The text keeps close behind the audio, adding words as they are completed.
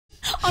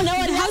On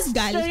our last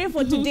story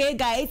for today,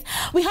 guys,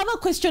 we have a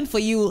question for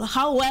you.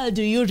 How well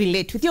do you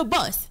relate with your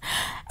boss?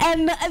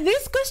 And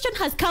this question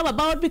has come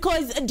about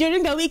because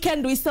during the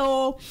weekend we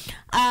saw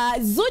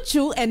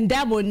Zuchu and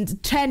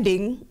Diamond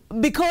trending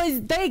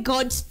because they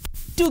got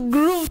to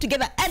groove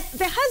together. And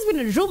there has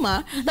been a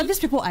rumor that these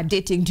people are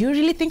dating. Do you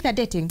really think they're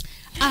dating?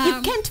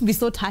 It can't be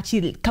so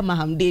touchy. Kama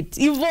ham date.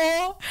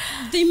 Ivo.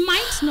 They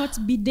might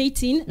not be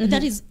dating.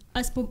 That is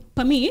as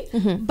per me,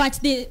 but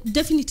there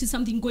definitely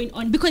something going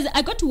on, because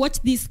I got to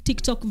watch this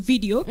TikTok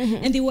video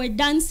and they were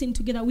dancing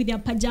together with their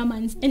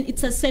pajamas, and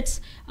it's a set.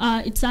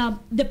 It's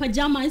the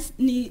pajamas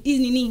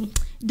ni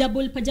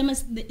double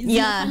pajamas. Like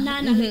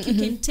you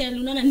can tell,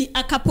 ni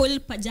a couple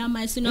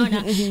pajamas,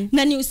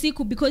 na ni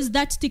usiku, because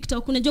that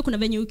TikTok unajua kuna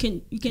venye you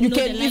can know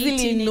the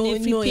lighting and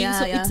everything.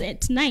 So it's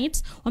at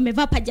night.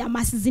 Wamevaa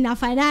pajamas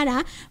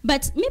zinafanana,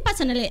 but me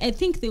personally I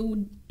think they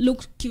would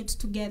look cute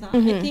together.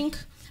 I think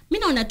me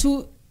naona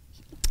tu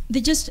they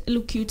just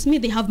look cute. Me,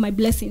 they have my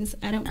blessings.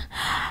 I don't.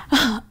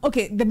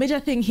 Okay, the major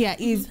thing here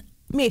is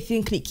me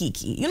think ni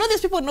kiki. You know,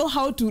 these people know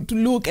how to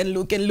look and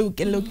look and look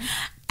and look.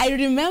 I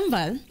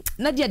remember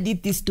Nadia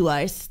did this to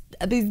us.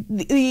 The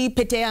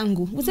Pete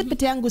Yangu. Was it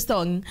Pete Yangu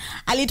song?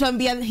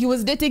 Alituambia he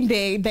was dating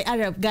the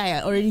Arab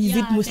guy, or is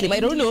it Muslim? I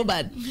don't know,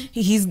 but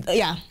he's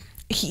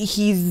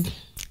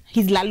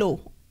Lalo.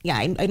 Yeah,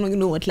 I don't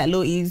know what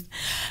Lalo is.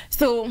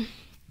 So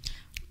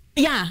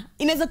yeah,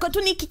 inaweza kwa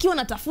tu ni kiki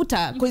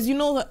wanatafuta, because you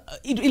know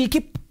it'll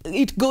keep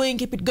it going.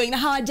 Na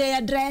hawajai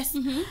address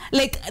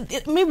like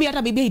maybe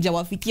hata bibi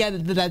haijawafikia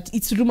that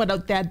it's rumored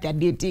out there they're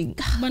dating.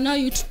 But now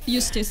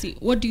you Stacy,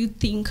 what do you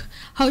think?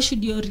 How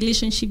should your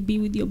relationship be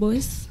with your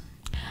boss?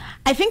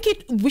 I think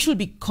we should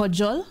be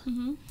cordial,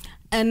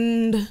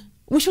 and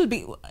we should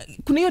be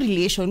kuna your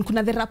relation,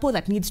 kuna the rapport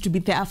that needs to be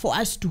there for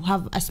us to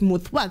have a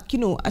smooth work,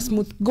 a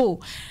smooth go.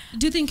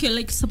 Do you think you're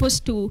like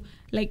supposed to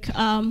like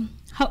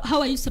how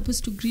are you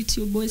supposed to greet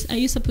your boss? Are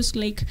you supposed to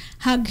like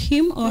hug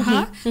him or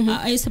her?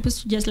 Are you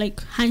supposed to just like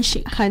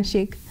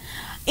handshake?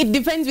 It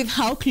depends with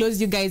how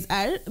close you guys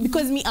are,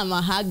 because me, I'm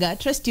a hugger.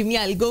 Trust you, me,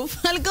 I'll go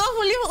fully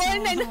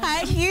on and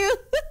hug you.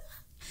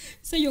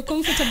 So you're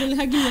comfortable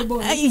hugging your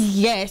boss?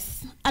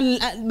 Yes.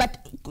 But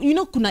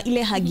kuna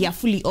ile hug ya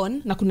fully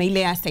on na kuna ile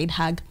ya side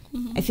hug.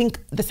 I think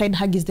the side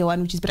hug is the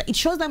one which is better. It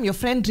shows them your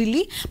friend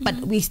really, but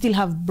we still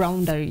have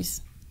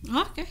boundaries.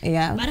 Okay.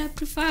 Yeah. But I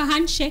prefer a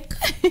handshake.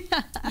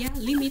 Yeah,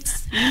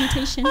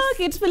 limitations.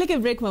 Okay, it's like a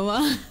break,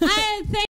 Mama.